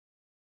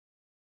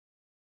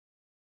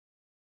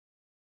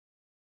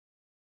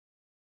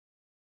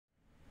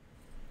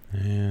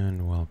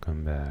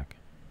welcome back.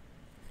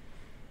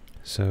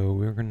 So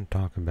we're going to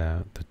talk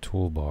about the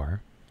toolbar.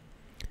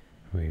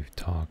 We've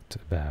talked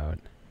about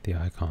the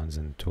icons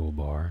in the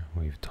toolbar.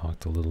 We've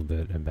talked a little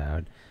bit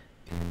about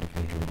the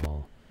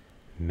individual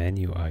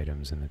menu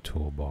items in the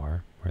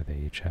toolbar, where they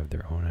each have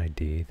their own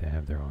ID, they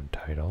have their own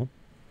title,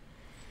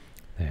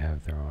 they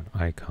have their own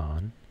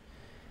icon,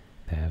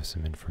 they have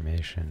some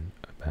information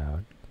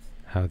about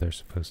how they're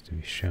supposed to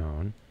be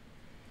shown.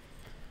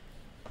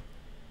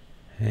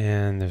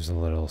 And there's a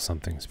little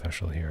something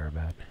special here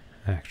about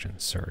action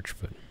search,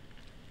 but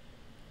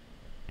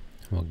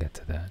we'll get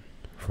to that.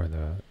 For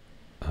the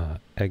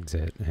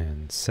exit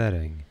and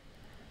setting,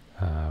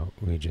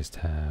 we just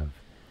have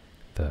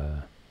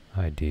the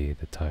ID,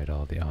 the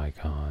title, the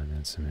icon,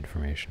 and some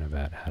information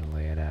about how to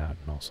lay it out,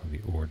 and also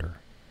the order.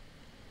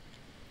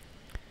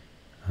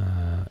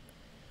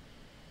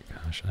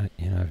 Gosh,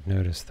 I've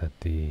noticed that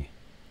the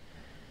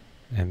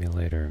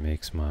emulator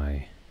makes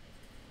my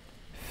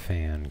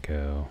fan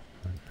go.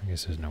 I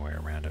guess there's no way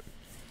around it.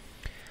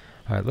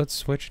 Alright, let's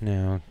switch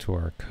now to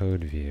our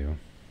code view.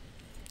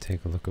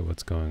 Take a look at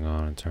what's going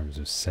on in terms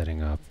of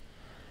setting up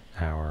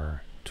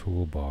our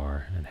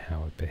toolbar and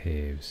how it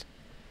behaves.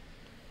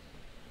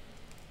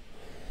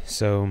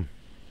 So,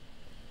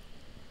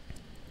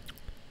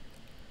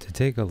 to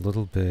take a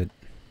little bit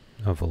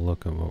of a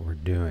look at what we're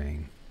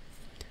doing,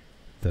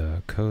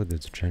 the code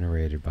that's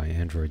generated by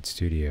Android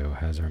Studio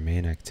has our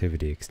main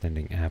activity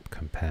extending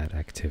app-compat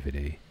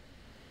activity,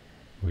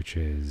 which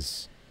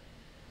is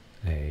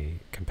a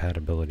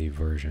compatibility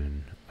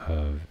version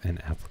of an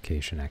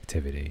application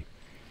activity.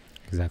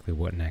 Exactly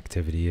what an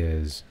activity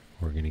is,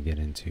 we're going to get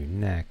into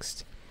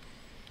next,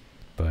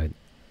 but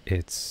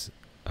it's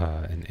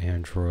an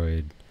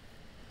Android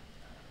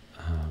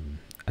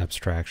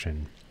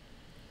abstraction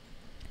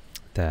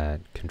that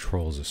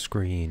controls a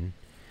screen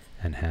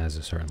and has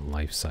a certain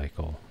life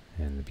cycle.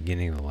 In the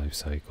beginning of the life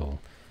cycle,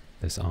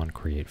 this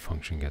onCreate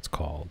function gets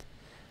called.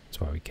 That's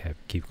why we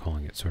keep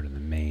calling it sort of the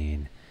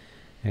main.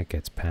 It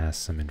gets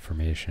passed some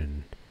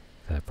information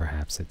that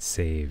perhaps it's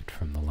saved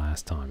from the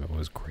last time it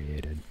was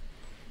created.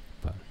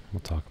 But we'll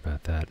talk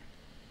about that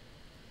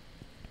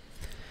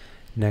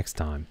next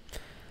time.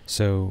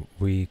 So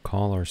we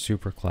call our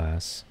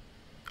superclass's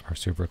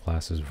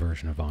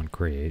version of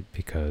onCreate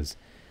because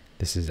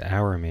this is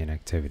our main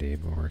activity,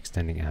 but we're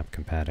extending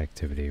app-compat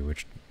activity,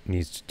 which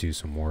needs to do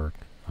some work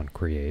on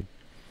create.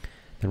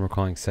 Then we're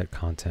calling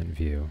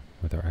setContentView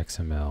with our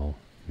XML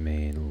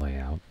main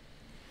layout.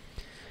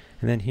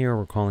 And then here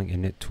we're calling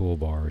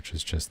initToolbar, which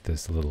is just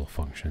this little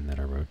function that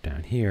I wrote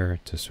down here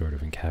to sort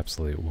of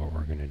encapsulate what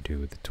we're going to do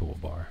with the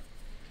toolbar.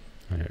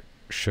 And it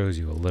shows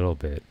you a little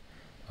bit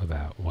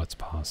about what's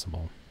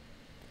possible.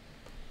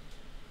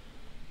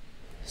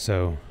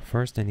 So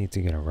first I need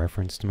to get a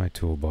reference to my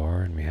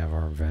toolbar, and we have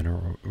our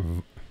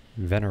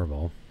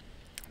venerable,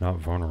 not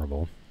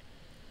vulnerable,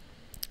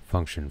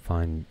 function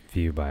find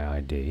view by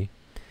ID,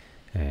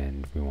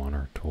 and we want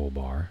our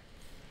toolbar.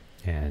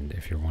 And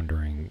if you're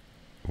wondering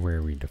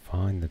where we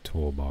define the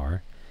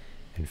toolbar,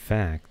 in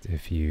fact,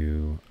 if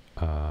you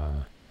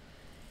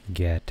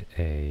get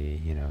a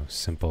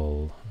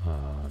simple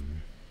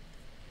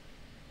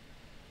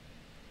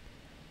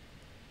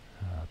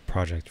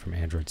project from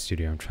Android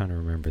Studio, I'm trying to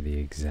remember the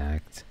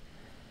exact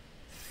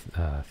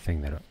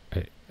thing that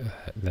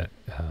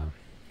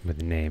with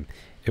the name,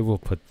 it will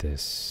put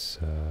this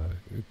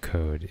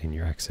code in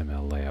your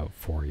XML layout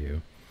for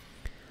you.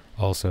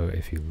 Also,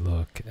 if you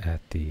look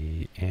at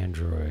the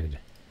Android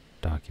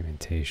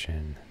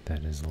documentation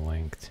that is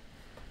linked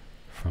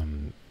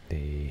from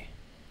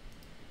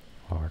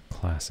our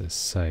classes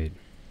site,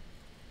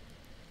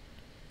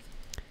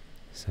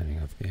 setting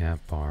up the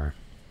app bar,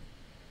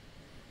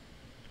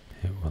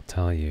 it will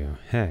tell you,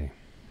 hey,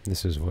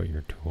 this is what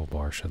your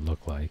toolbar should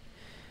look like.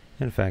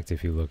 In fact,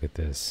 if you look at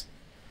this,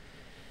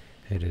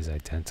 it is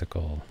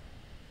identical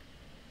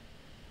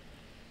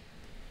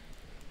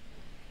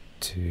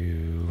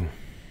to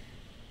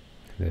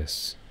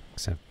this,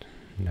 except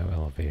no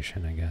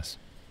elevation, I guess.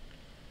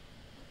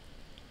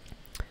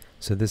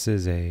 So this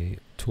is a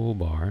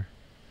toolbar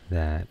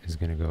that is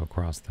going to go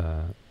across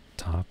the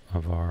top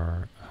of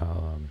our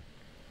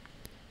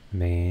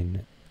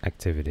main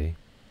activity.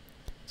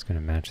 It's going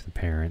to match the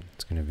parent.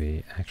 It's going to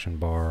be action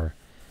bar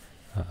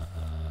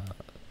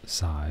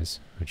size,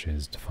 which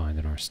is defined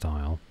in our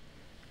style,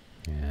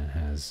 and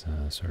has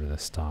sort of the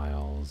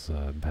styles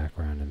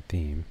background and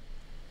theme.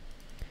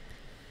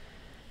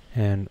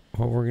 And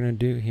what we're going to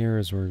do here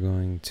is we're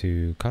going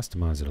to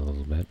customize it a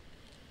little bit.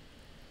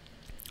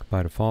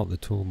 By default, the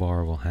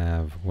toolbar will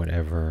have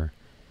whatever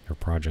your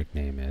project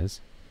name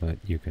is, but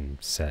you can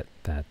set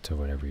that to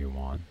whatever you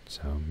want.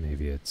 So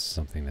maybe it's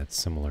something that's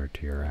similar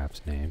to your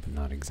app's name, but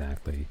not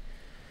exactly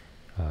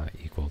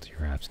equal to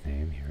your app's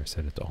name. Here I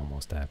set it to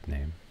almost app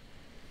name.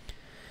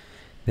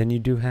 Then you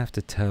do have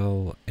to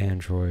tell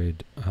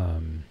Android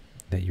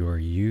that you are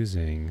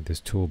using this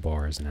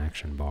toolbar as an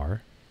action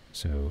bar.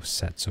 So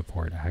set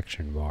support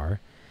action bar.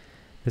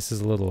 This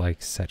is a little like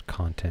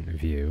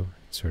setContentView,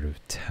 sort of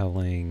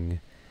telling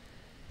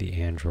the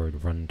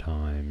Android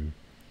runtime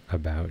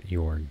about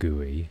your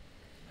GUI,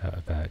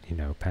 about, you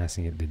know,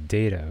 passing it the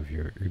data of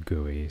your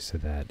GUI so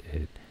that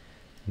it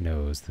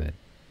knows that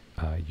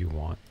you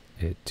want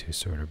it to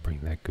sort of bring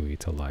that GUI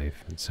to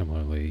life. And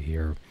similarly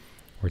here,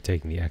 we're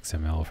taking the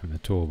XML from the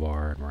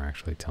toolbar and we're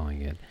actually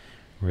telling it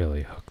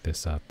really hook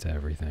this up to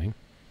everything,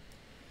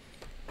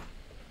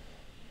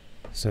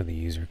 so the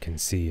user can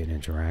see and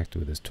interact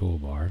with this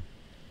toolbar.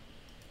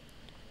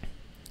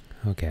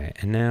 Okay,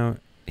 and now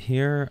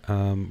here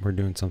we're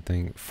doing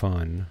something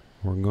fun.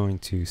 We're going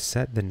to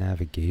set the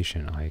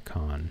navigation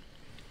icon,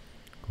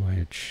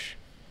 which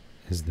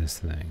is this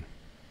thing.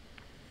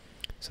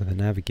 So the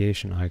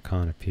navigation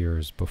icon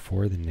appears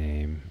before the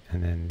name,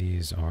 and then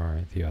these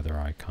are the other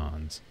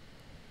icons.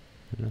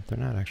 They're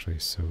not actually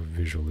so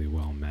visually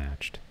well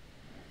matched.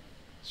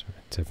 Sort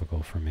of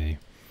typical for me.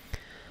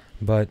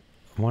 But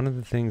one of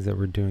the things that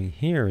we're doing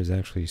here is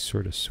actually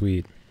sort of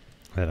sweet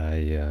that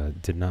I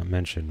did not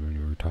mention when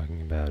we were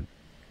talking about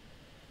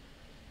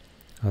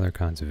other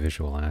kinds of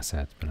visual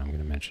assets, but I'm going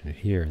to mention it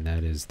here, and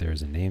that is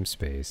there's a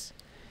namespace,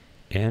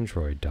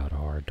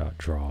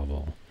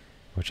 android.r.drawable,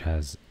 which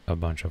has a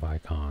bunch of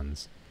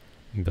icons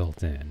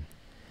built in.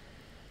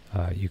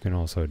 You can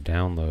also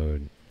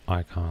download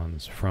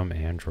icons from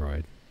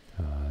Android.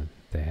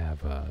 They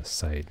have a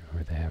site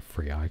where they have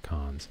free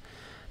icons.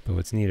 But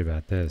what's neat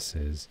about this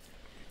is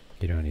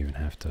you don't even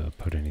have to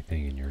put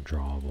anything in your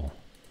drawable.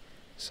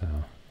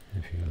 So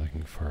if you're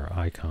looking for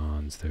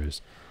icons,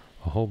 there's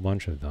a whole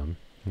bunch of them.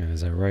 And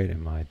as I write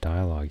in my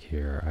dialogue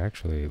here, I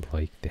actually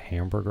like the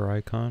hamburger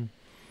icon,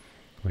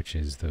 which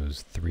is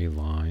those 3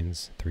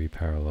 lines, 3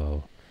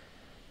 parallel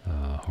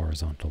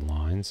horizontal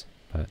lines,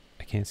 but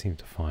I can't seem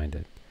to find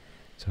it.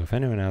 So if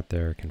anyone out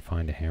there can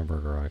find a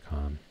hamburger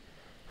icon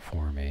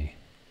for me,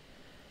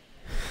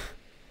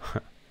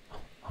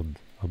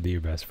 I'll be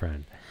your best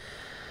friend.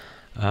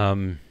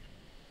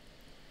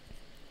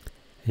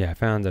 Yeah, I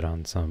found it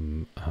on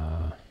some,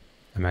 I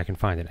mean, I can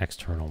find an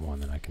external one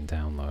that I can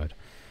download.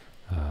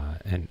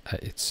 And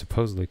it's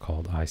supposedly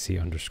called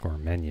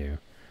IC_menu,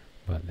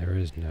 but there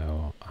is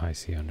no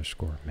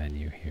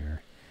IC_menu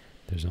here.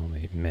 There's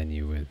only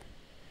menu with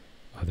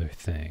other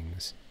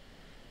things.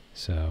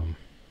 So,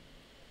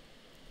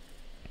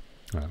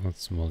 all right,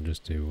 we'll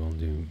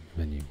do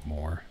menu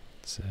more,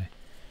 let's say.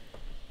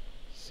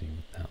 See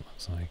what that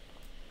looks like.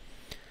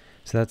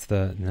 So that's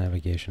the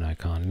navigation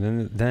icon.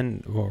 And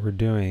then what we're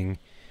doing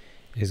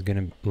is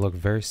going to look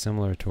very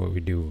similar to what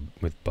we do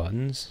with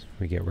buttons.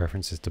 We get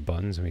references to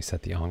buttons and we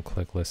set the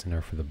on-click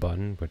listener for the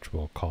button, which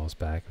will call us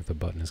back if the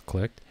button is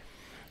clicked.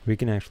 We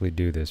can actually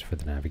do this for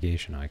the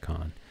navigation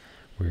icon.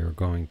 We are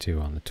going to,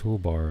 on the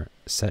toolbar,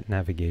 set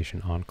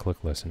navigation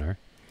on-click listener.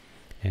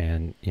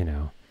 And, you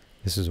know,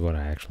 this is what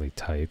I actually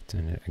typed.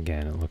 And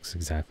again, it looks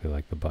exactly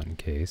like the button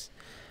case.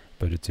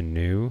 But it's a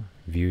new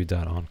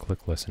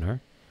view.onClick listener.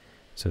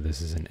 So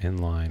this is an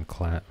inline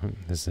class.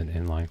 This is an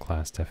inline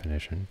class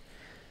definition,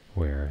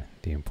 where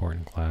the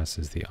important class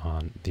is the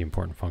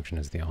important function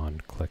is the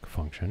onClick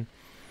function.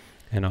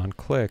 And on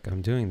click,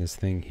 I'm doing this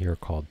thing here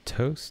called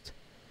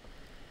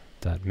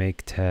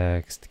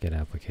toast.makeText, get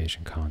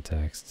application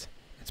context.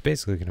 It's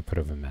basically going to put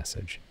up a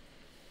message.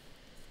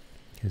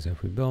 Because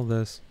if we build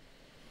this,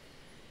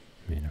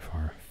 I mean, if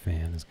our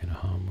fan is going to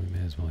hum, we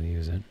may as well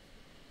use it.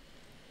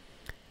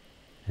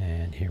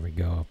 And here we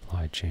go,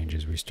 apply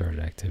changes, restarted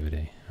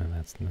activity. And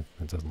that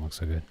doesn't look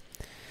so good.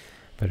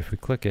 But if we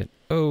click it,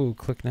 oh,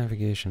 click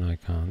navigation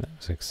icon, that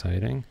was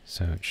exciting.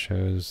 So it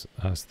shows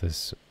us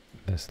this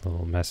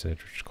little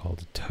message, which is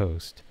called a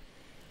toast,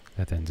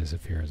 that then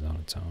disappears on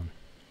its own.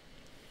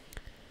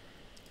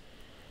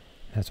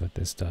 That's what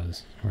this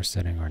does. We're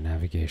setting our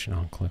navigation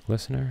on click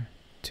listener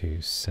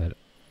to set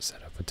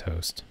up a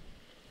toast,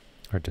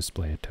 or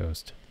display a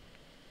toast.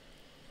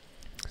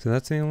 So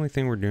that's the only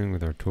thing we're doing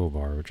with our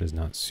toolbar, which is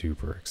not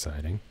super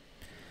exciting.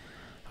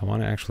 I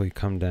want to actually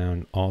come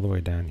down all the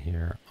way down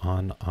here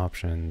on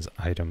options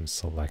item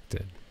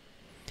selected.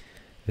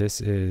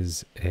 This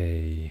is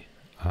a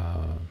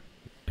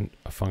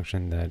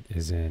function that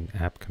is in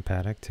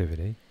app_compat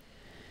activity.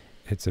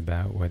 It's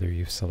about whether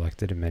you've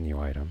selected a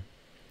menu item.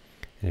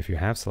 And if you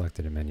have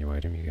selected a menu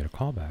item, you get a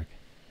callback.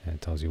 And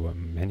it tells you what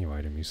menu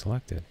item you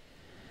selected.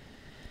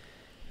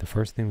 The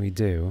first thing we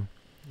do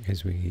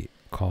is we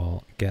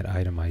call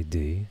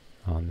getItemID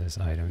on this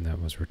item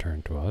that was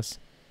returned to us.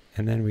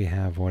 And then we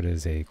have what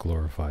is a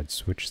glorified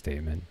switch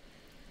statement,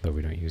 though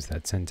we don't use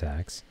that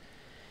syntax.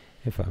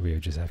 If we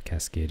just have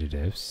cascaded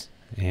ifs,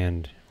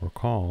 and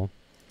recall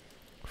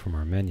from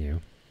our menu,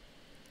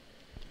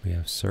 we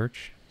have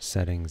search,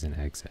 settings, and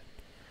exit.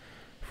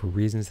 For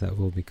reasons that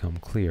will become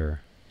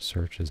clear,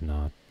 search is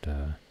not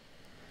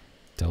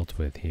dealt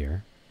with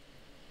here,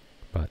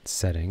 but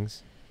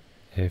settings,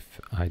 if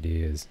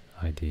ID is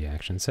ID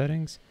action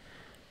settings,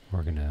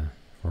 we're going to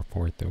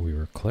report that we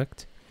were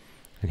clicked.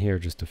 And here,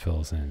 just to fill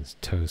us in, is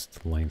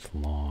toast length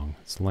long.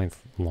 It's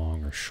length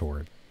long or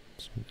short.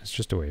 It's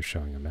just a way of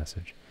showing a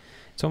message.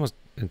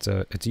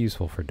 It's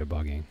useful for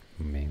debugging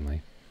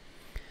mainly.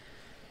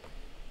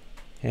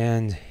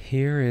 And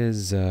here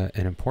is an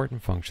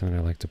important function that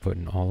I like to put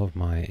in all of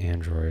my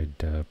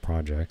Android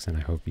projects, and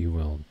I hope you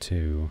will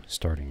too,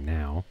 starting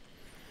now.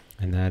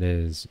 And that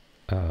is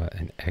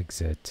an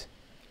exit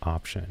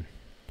option.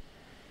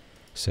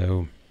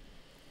 So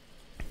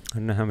I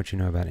don't know how much you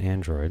know about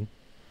Android,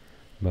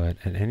 but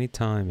at any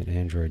time in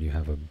Android you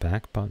have a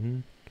back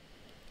button,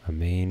 a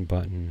main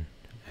button,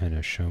 and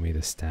a show me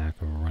the stack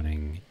of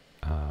running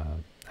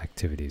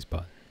activities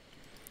button.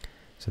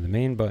 So the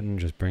main button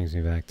just brings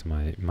me back to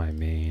my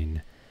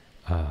main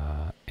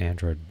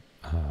Android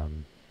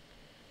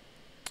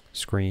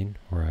screen,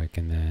 where I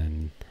can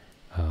then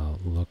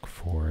look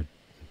for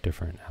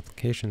different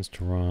applications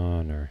to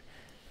run, or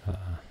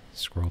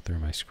scroll through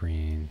my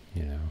screen,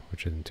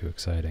 which isn't too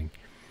exciting,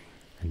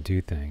 and do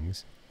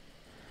things.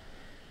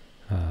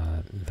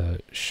 The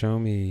show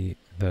me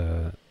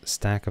the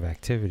stack of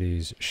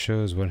activities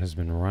shows what has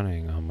been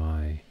running on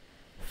my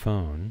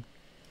phone.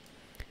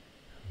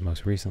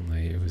 Most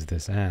recently it was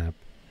this app,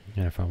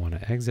 and if I want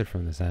to exit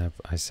from this app,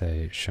 I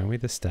say show me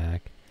the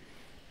stack,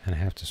 and I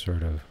have to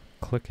sort of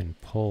click and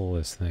pull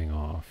this thing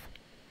off,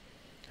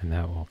 and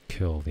that will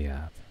kill the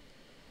app.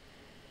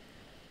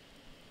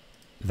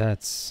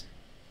 That's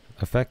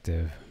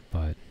effective,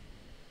 but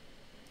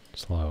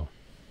slow.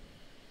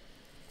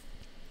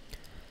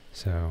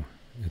 So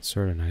it's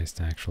sort of nice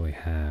to actually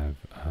have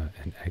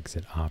an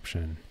exit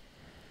option,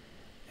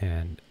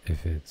 and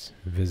if it's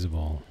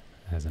visible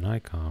as an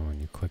icon, when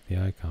you click the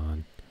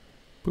icon,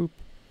 boop,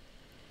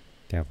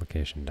 the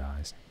application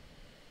dies.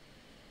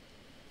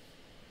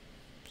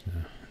 So,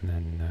 and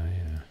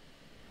then,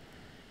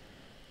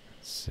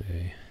 let's see,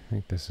 I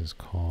think this is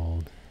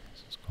called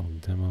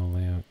Demo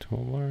Layout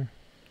Toolbar.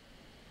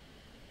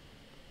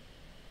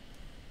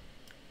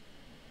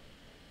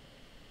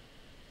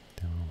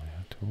 Demo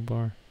Layout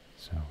Toolbar.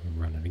 So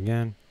we run it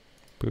again,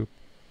 boop,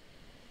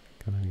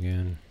 go it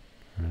again,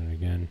 run it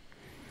again.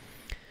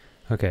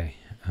 Okay,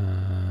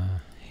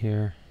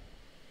 here,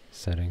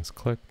 settings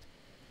clicked.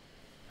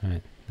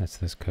 Alright, that's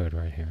this code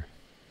right here.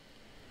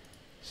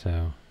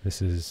 So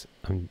this is,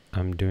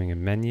 I'm doing a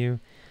menu.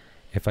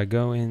 If I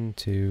go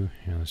into,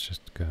 let's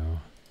just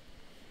go,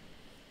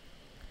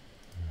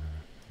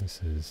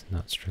 this is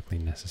not strictly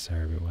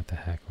necessary, but what the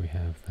heck, we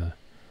have the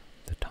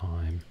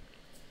time.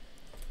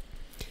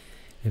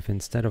 If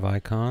instead of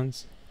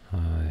icons,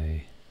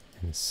 I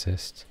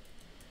insist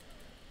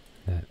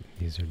that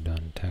these are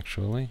done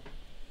textually,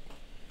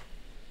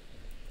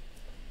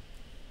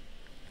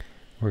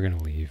 we're going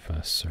to leave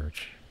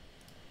search.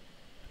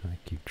 I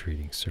keep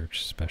treating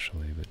search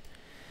specially, but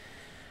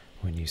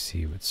when you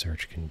see what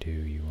search can do,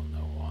 you will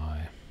know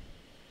why.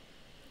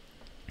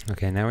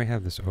 Okay, now we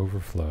have this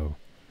overflow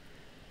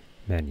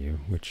menu,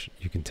 which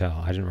you can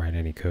tell I didn't write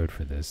any code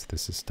for this.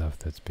 This is stuff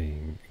that's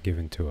being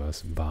given to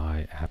us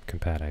by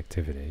AppCompat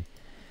Activity.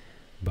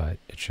 But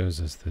it shows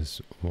us this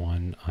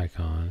one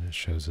icon, it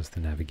shows us the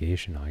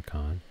navigation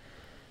icon,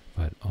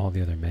 but all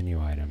the other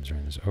menu items are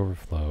in this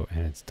overflow,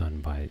 and it's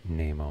done by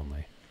name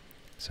only.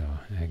 So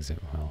exit,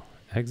 well,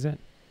 exit.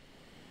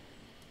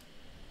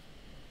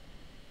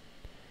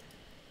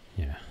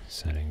 Yeah,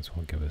 settings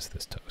will give us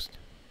this toast.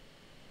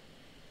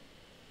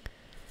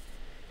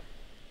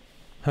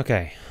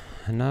 Okay,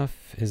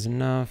 enough is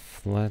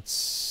enough.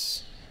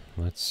 Let's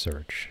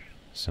search.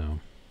 So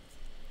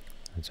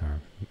that's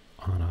our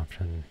on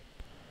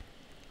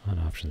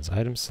options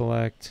item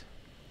select.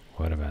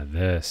 What about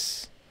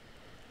this?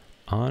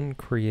 On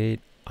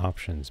create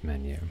options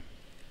menu.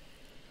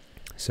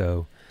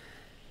 So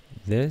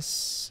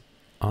this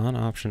on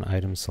option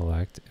item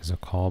select is a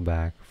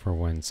callback for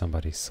when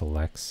somebody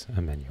selects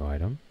a menu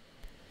item.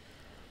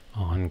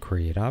 On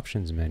create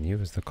options menu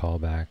is the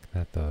callback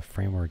that the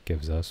framework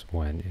gives us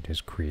when it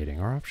is creating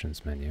our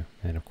options menu.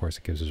 And of course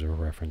it gives us a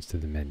reference to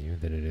the menu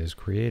that it is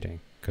creating,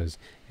 because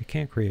it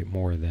can't create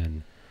more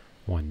than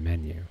one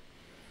menu.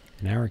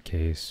 In our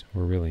case,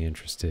 we're really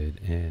interested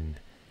in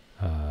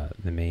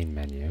the main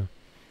menu,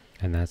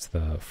 and that's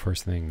the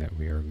first thing that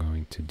we are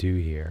going to do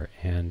here.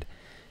 And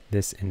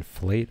this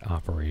inflate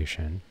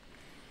operation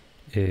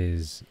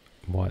is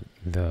what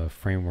the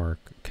framework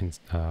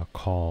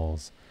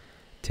calls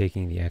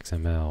taking the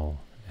XML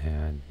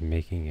and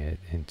making it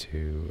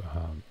into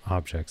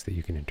objects that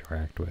you can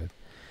interact with.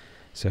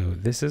 So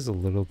this is a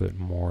little bit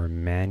more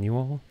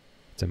manual.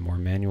 It's a more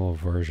manual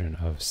version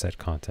of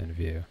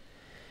setContentView.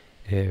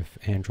 If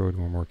Android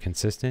were more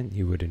consistent,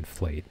 you would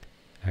inflate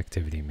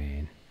activity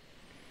main,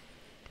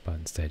 but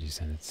instead you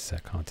send it to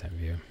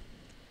setContentView.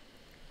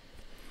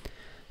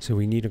 So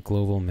we need a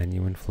global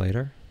menu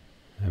inflator,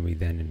 and we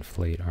then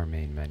inflate our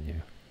main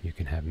menu. You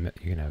can have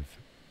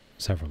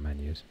several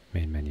menus.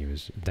 Main menu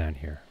is down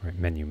here, right?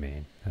 Menu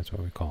main, that's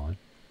what we call it.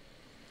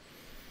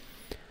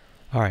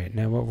 All right,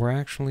 now what we're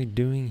actually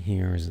doing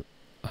here is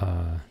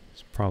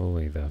it's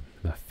probably the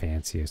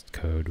fanciest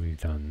code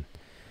we've done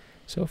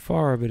so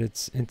far, but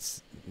it's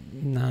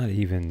not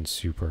even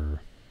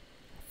super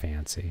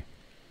fancy.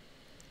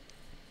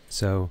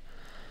 So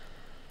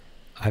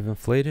I've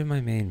inflated my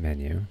main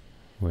menu,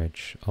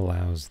 which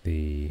allows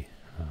the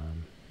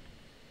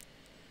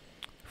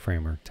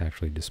framework to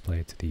actually display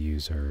it to the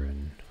user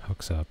and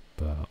hooks up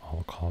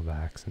all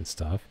callbacks and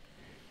stuff.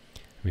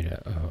 I mean,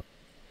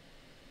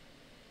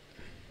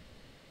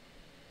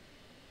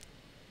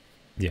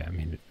 yeah, I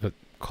mean,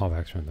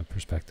 callbacks from the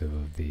perspective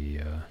of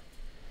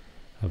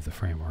the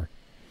framework.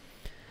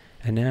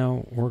 And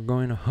now we're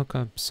going to hook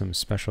up some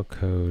special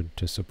code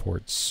to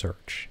support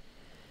search.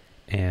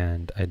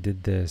 And I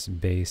did this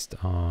based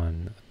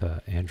on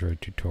the Android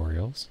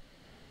tutorials.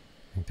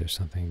 I think there's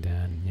something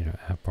down,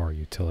 app bar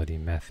utility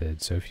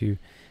method. So if you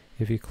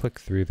click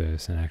through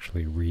this and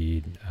actually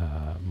read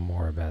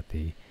more about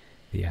the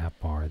app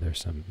bar,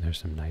 there's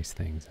some nice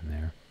things in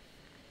there.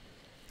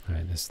 All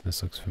right,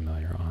 this looks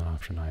familiar. On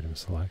option item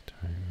select.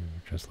 All right,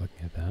 we're just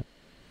looking at that.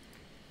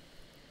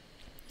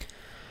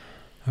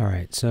 All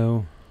right,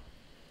 so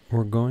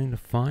we're going to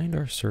find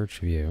our search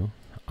view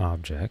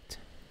object,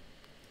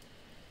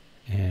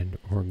 and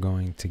we're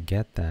going to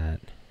get that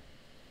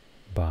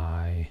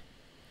by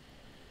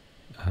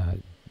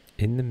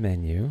in the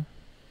menu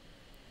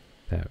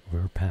that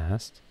we're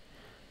passed.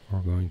 We're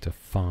going to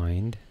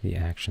find the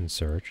action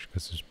search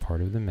because it's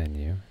part of the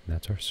menu.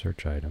 That's our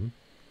search item.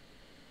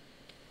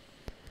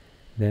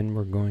 Then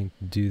we're going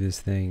to do this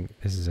thing.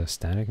 This is a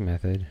static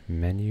method,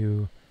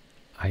 menu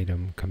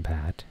item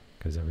compat,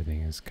 because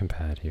everything is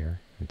compat here.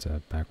 It's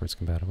a backwards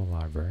compatible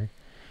library.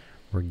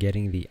 We're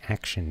getting the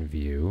action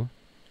view.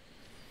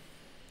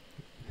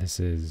 This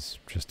is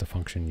just a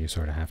function you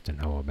sort of have to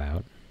know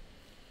about.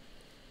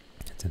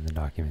 It's in the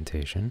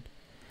documentation.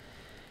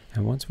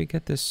 And once we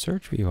get this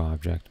search view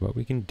object, what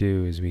we can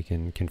do is we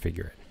can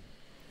configure it.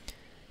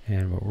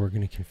 And what we're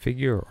going to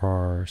configure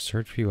our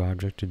search view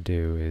object to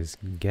do is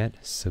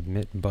get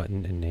submit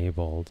button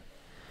enabled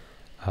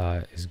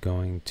is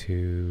going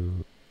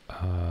to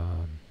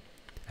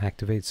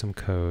activate some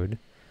code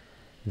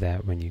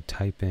that when you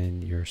type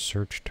in your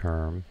search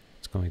term,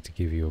 it's going to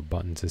give you a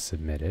button to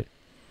submit it.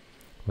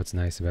 What's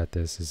nice about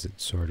this is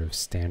it sort of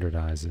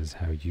standardizes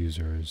how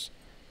users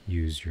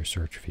use your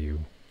search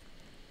view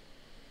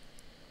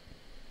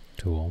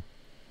tool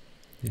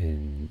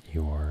in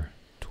your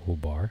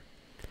toolbar.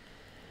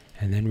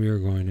 And then we are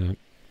going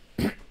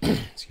to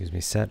excuse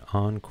me, set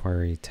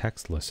onQuery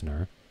text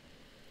listener.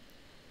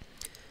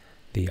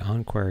 The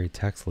onQuery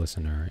text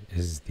listener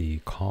is the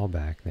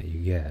callback that you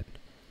get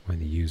when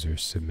the user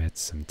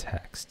submits some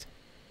text.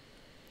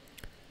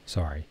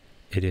 Sorry,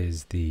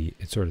 it's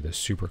sort of the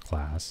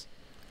superclass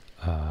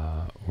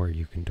where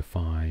you can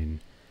define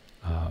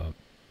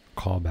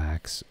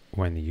callbacks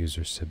when the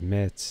user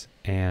submits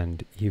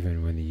and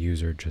even when the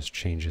user just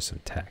changes some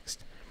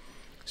text.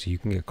 So you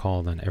can get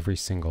called on every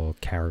single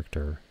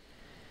character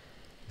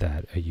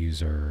that a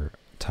user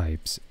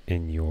types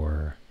in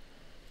your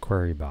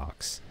query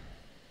box.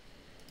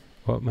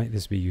 What might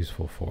this be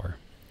useful for?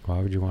 Why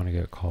would you want to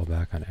get called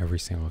back on every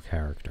single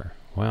character?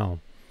 Well,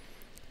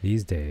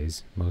 these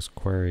days, most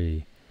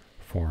query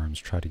forums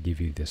try to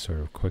give you this sort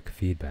of quick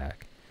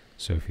feedback.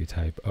 So if you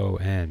type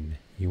ON,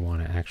 you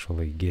want to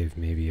actually give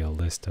maybe a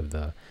list of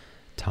the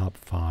top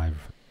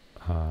 5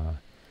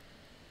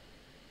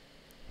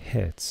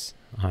 hits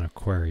on a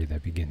query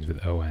that begins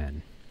with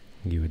ON.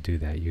 You would do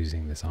that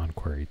using this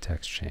onQuery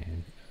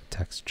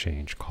text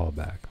change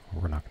callback.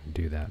 We're not going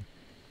to do that.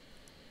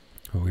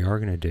 What we are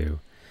going to do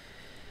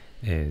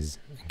is,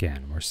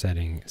 again, we're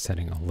setting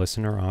a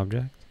listener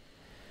object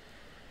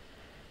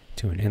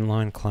to an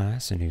inline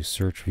class, a new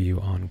search view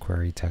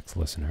onQuery text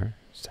listener.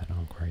 Set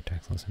onQuery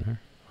text listener,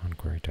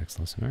 onQuery text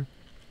listener.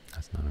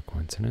 That's not a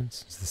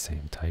coincidence. It's the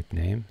same type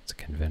name. It's a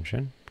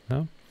convention,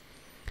 though.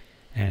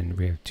 And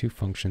we have 2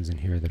 functions in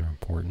here that are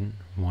important.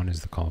 One is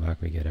the callback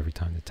we get every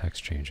time the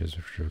text changes,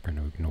 which we're going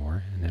to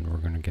ignore. And then we're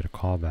going to get a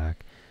callback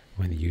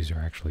when the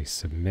user actually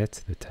submits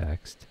the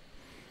text.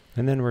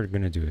 And then we're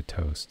going to do a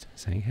toast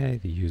saying, hey,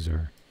 the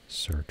user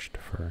searched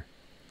for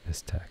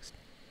this text.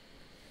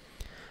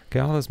 Okay,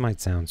 all this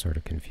might sound sort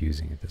of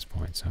confusing at this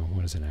point. So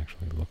what does it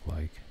actually look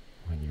like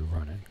when you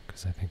run it?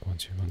 Because I think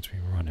once we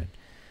run it,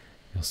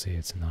 you'll see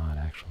it's not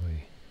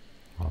actually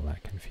all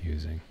that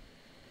confusing.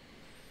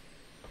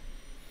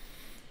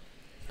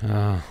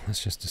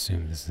 Let's just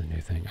assume this is a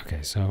new thing.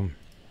 Okay, so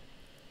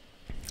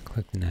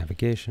click the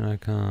navigation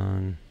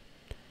icon,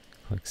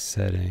 click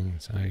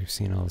settings. Oh, you've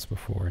seen all this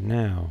before.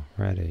 Now,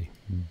 ready,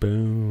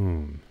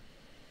 boom,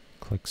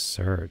 click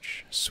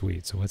search.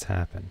 Sweet. So what's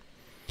happened?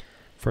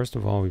 First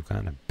of all, we've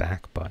gotten a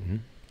back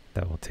button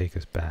that will take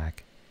us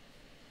back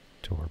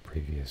to our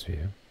previous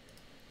view.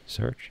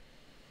 Search,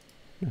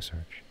 no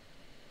search.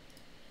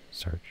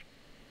 Search,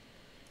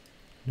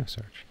 no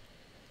search.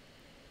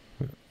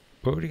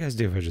 What would you guys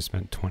do if I just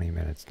spent 20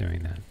 minutes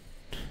doing that?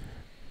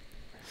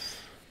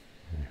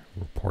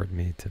 Report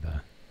me to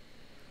the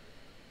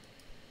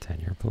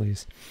tenure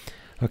police.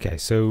 Okay,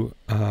 so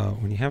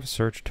when you have a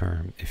search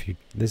term,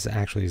 this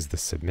actually is the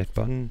submit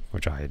button,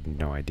 which I had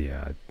no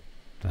idea.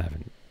 I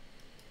haven't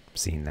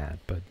seen that,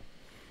 but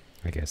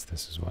I guess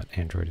this is what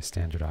Android is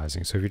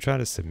standardizing. So if you try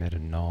to submit a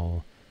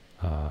null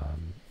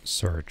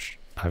search,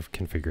 I've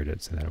configured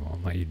it so that it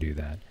won't let you do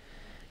that.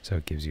 So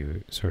it gives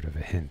you sort of a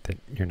hint that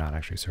you're not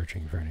actually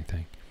searching for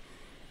anything.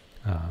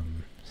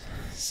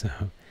 So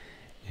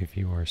if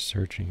you are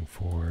searching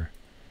for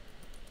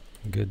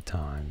good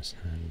times,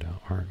 and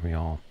aren't we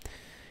all,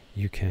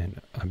 you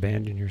can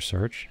abandon your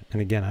search.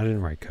 And again, I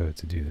didn't write code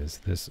to do this.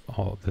 This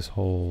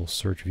whole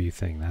search view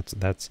thing,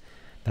 that's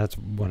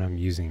what I'm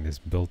using this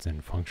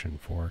built-in function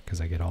for,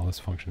 because I get all this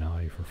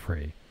functionality for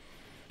free.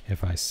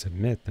 If I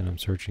submit that I'm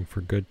searching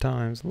for good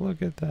times,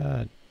 look at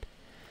that.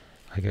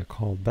 I get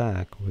called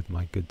back with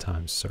my good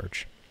times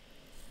search.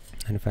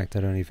 And in fact, I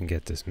don't even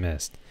get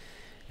dismissed.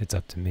 It's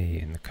up to me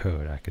in the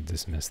code. I could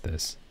dismiss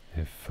this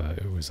if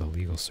it was a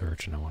legal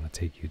search and I want to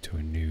take you to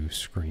a new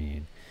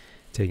screen.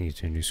 Taking you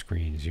to a new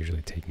screen is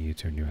usually taking you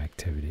to a new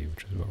activity,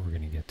 which is what we're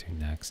going to get to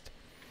next.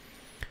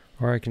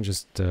 Or I can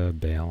just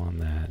bail on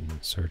that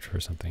and search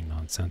for something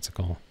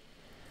nonsensical.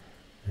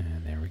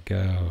 And there we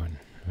go, and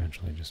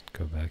eventually just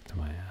go back to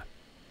my app.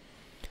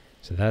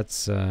 So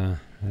that's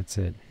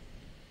it,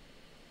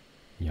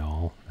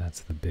 y'all. That's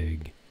the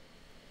big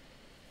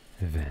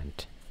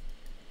event.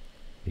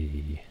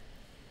 The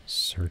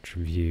search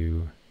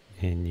view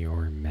in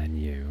your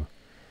menu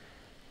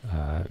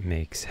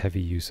makes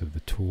heavy use of the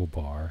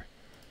toolbar.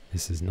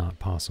 This is not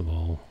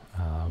possible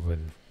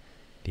with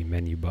the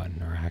menu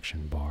button or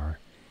action bar.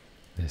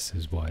 This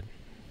is what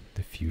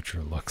the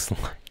future looks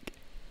like.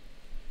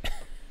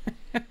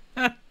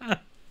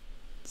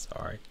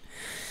 Sorry.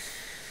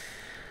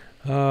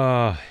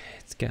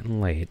 It's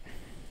getting late.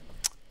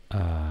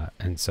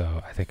 And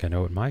so I think I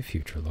know what my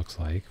future looks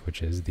like,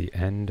 which is the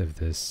end of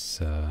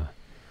this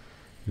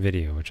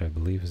video, which I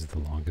believe is the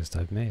longest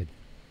I've made.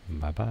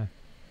 Bye-bye.